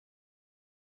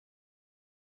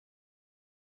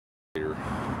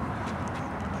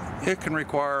it can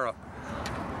require a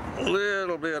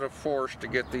little bit of force to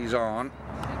get these on.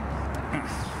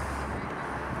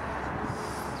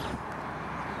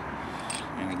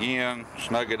 And again,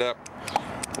 snug it up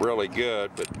really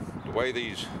good, but the way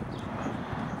these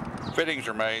fittings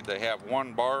are made, they have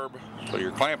one barb, so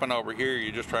you're clamping over here,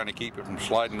 you're just trying to keep it from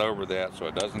sliding over that, so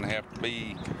it doesn't have to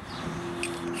be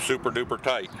super duper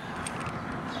tight.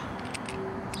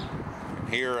 And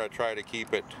here I try to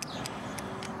keep it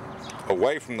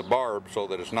away from the barb so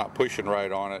that it's not pushing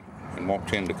right on it and won't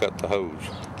tend to cut the hose.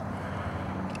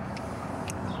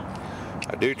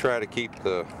 I do try to keep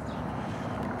the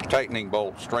tightening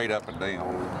bolt straight up and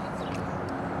down,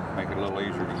 make it a little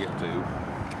easier to get to.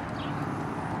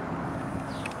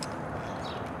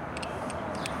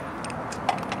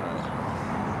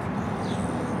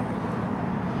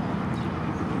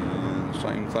 And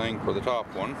same thing for the top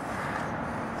one.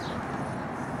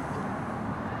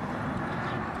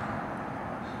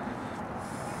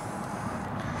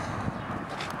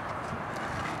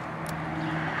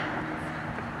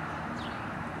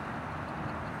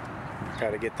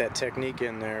 Got to get that technique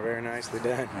in there. Very nicely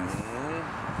done.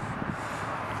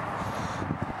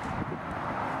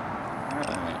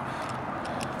 Alright.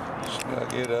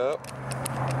 Snug it up.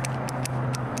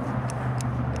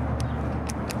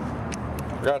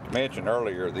 Forgot to mention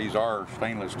earlier, these are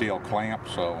stainless steel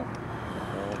clamps, so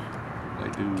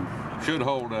they should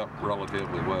hold up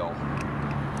relatively well.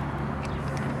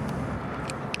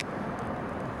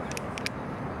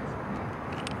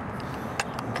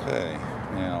 Okay.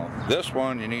 Now this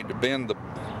one, you need to bend the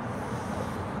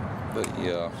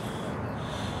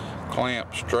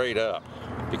clamp straight up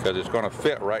because it's going to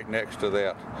fit right next to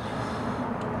that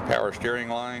power steering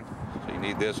line. So you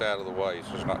need this out of the way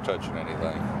so it's not touching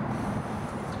anything.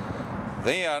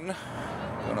 Then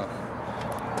I'm going to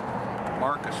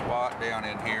mark a spot down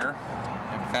in here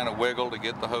and kind of wiggle to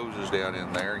get the hoses down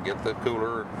in there and get the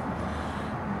cooler.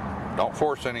 Don't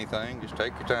force anything, just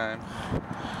take your time.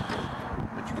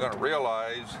 You're going to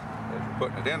realize as you're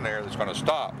putting it in there it's going to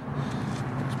stop.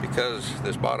 It's because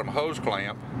this bottom hose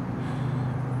clamp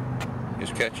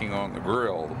is catching on the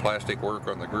grill, the plastic work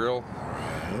on the grill,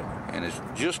 and it's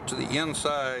just to the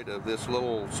inside of this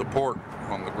little support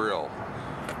on the grill.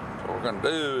 So what we're going to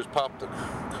do is pop the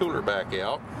cooler back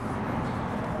out.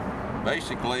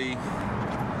 Basically,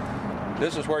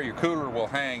 this is where your cooler will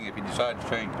hang if you decide to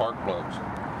change spark plugs.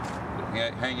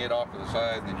 Hang it off to the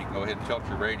side, and then you can go ahead and tilt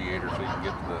your radiator so you can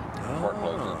get to the spark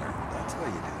plugs in there. That's how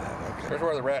you do that, okay. Here's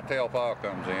where the rat tail file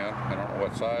comes in. I don't know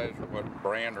what size or what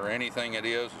brand or anything it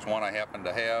is. It's one I happen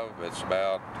to have. It's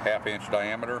about 1/2 inch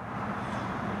diameter.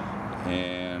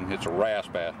 And it's a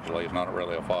rasp actually, it's not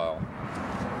really a file.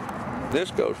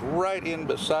 This goes right in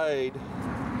beside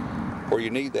where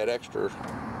you need that extra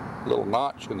little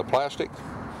notch in the plastic.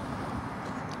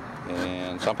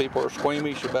 And some people are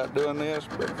squeamish about doing this,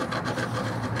 but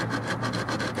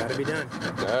Gotta be done.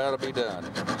 Gotta be done.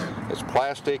 It's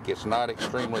plastic, it's not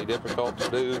extremely difficult to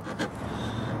do.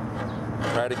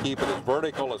 Try to keep it as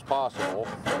vertical as possible.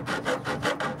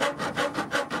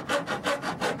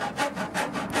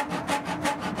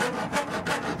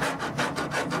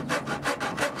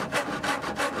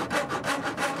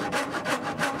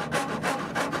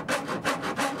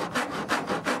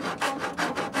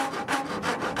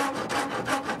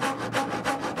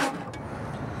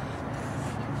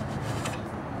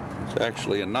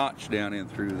 Actually a notch down in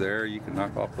through there. You can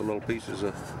knock off the little pieces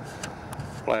of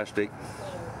plastic,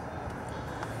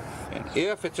 and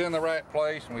if it's in the right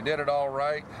place and we did it all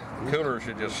right, the cooler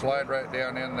should just slide right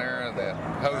down in there. That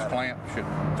hose clamp should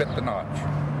fit the notch.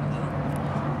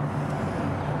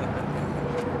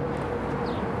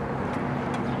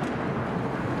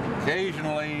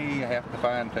 Occasionally I have to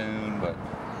fine tune, but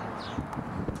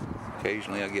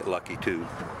occasionally I get lucky too.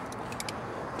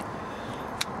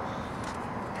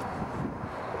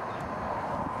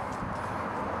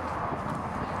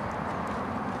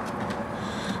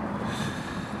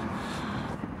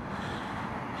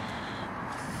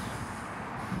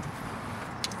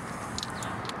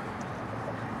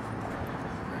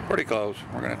 Pretty close.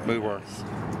 We're going to have to move our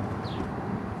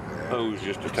hose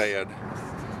just a tad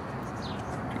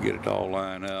to get it to all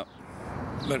line up,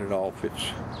 but it all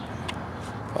fits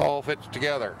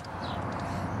together.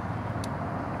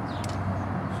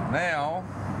 So now,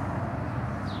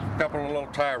 a couple of little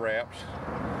tie wraps,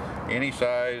 any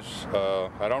size.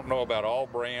 I don't know about all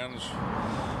brands,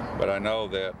 but I know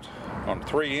that on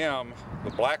 3M,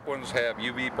 the black ones have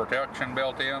UV protection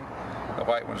built in, the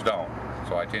white ones don't.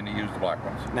 So I tend to use the black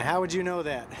ones. Now, how would you know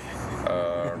that?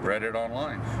 Read it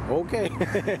online. Okay.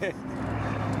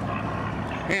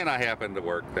 And I happened to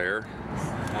work there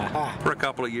for a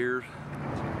couple of years.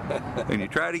 And you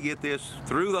try to get this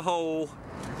through the hole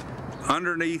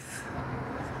underneath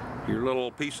your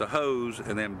little piece of hose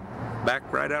and then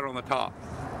back right out on the top.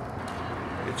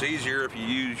 It's easier if you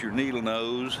use your needle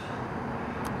nose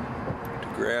to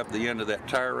grab the end of that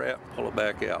tire wrap, pull it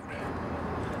back out.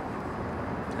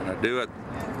 And I do it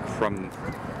from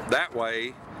that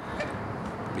way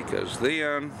because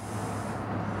then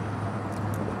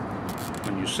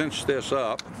when you cinch this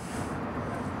up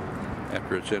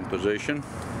after it's in position,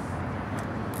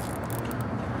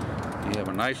 you have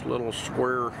a nice little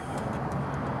square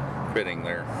fitting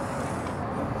there.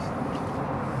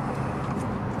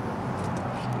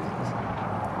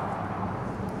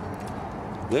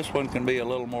 This one can be a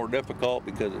little more difficult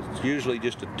because it's usually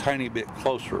just a tiny bit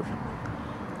closer.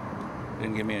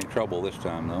 Didn't give me any trouble this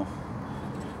time though.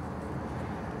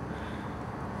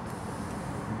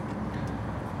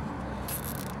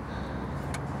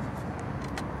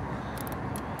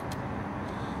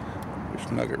 Just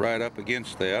snug it right up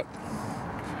against that.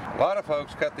 A lot of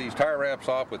folks cut these tire wraps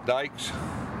off with dikes.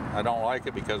 I don't like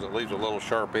it because it leaves a little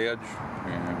sharp edge,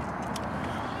 and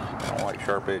I don't like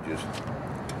sharp edges.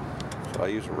 So I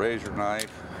use a razor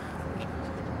knife,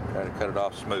 try to cut it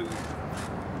off smooth.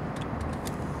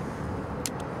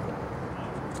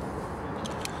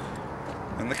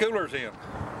 And the cooler's in.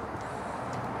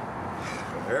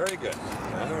 Very good.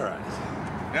 All right.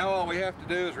 Now all we have to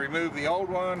do is remove the old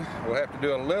one. We'll have to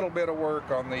do a little bit of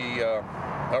work on the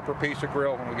upper piece of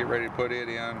grill when we get ready to put it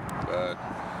in, but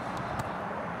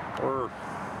we're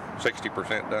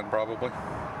 60% done probably.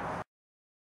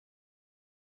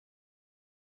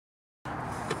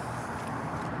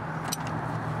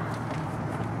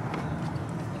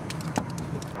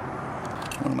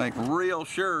 I want to make real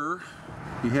sure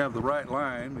you have the right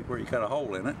line before you cut a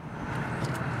hole in it.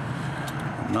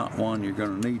 Not one you're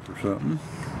going to need for something.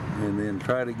 And then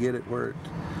try to get it where it,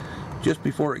 just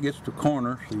before it gets to the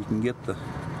corner, so you can get the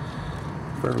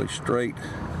fairly straight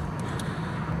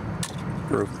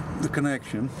for the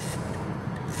connection.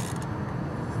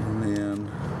 And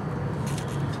then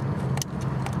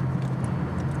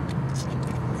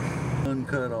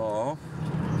uncut off.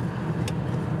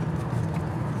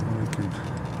 We can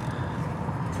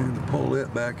kind of pull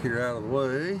it back here out of the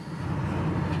way.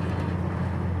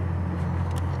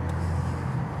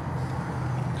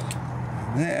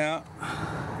 That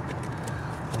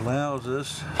allows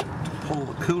us to pull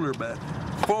the cooler back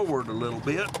forward a little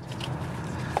bit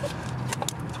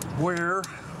where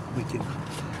we can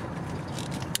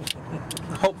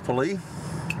hopefully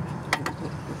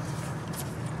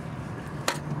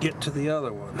get to the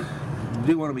other one. You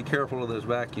do want to be careful of this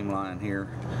vacuum line here.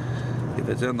 If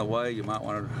it's in the way, you might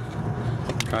want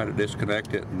to try to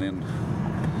disconnect it and then,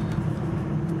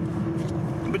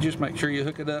 but just make sure you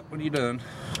hook it up when you're done.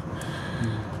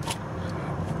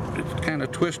 Just kind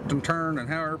of twist and turn and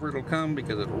however it'll come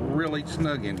because it's really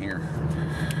snug in here.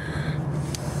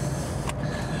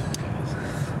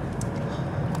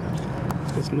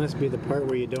 This must be the part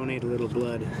where you donate a little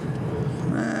blood.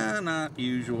 Not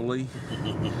usually.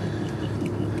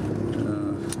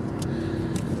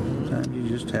 Sometimes you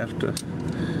just have to.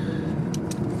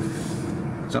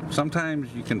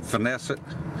 Sometimes you can finesse it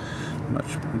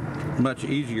much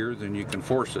easier than you can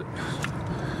force it.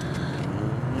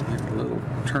 A little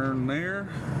turn there.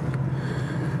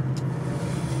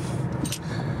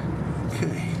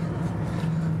 Okay.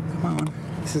 Come on.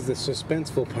 This is the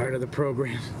suspenseful part of the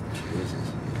program.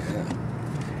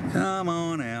 Come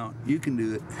on out. You can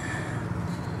do it.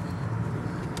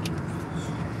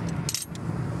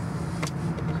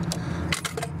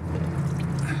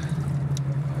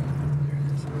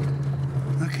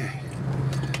 Okay.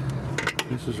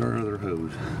 This is our other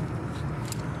hose.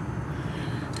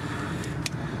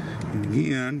 And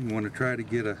again, you want to try to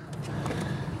get a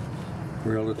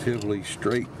relatively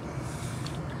straight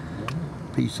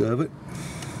piece of it.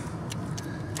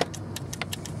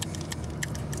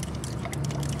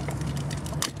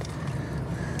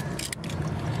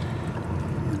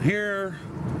 And here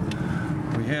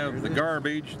we have the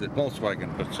garbage that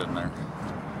Volkswagen puts in there.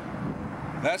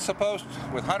 That's supposed,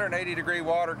 with 180-degree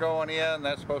water going in,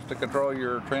 that's supposed to control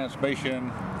your transmission.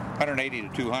 180 to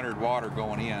 200 water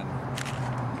going in.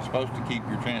 Supposed to keep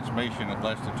your transmission at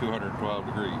less than 212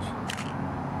 degrees.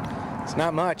 It's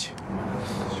not much.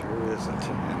 Sure isn't.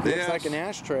 It looks like an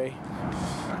ashtray.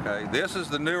 Okay, this is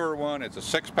the newer one. It's a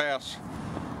 6-pass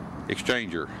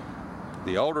exchanger.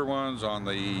 The older ones on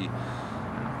the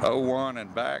 01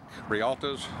 and back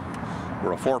Rialtas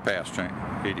were a 4-pass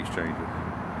heat exchanger.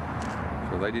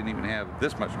 So they didn't even have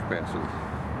this much capacity.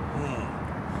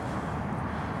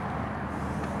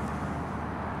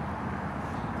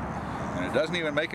 And it doesn't even make